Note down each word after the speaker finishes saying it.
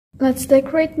Let's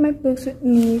decorate my books with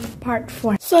me part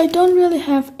 4. So I don't really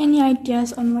have any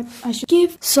ideas on what I should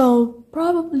give, so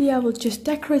probably I will just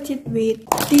decorate it with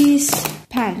these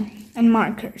pen and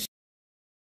markers.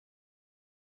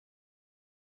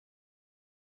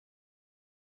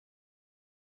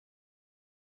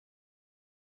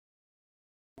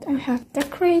 I have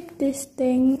decorated this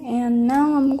thing, and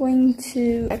now I'm going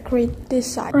to decorate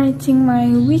this side, writing my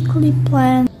weekly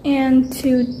plan and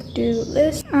to-do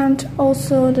list and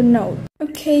also the note.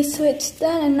 Okay, so it's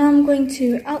done, and now I'm going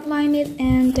to outline it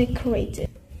and decorate it.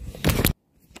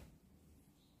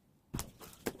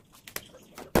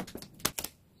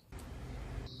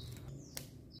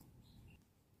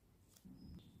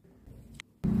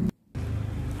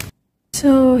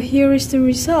 So here is the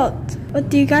result. What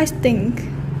do you guys think?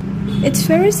 It's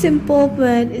very simple,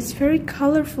 but it's very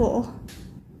colorful.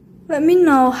 Let me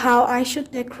know how I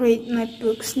should decorate my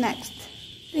books next.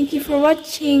 Thank you for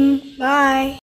watching. Bye!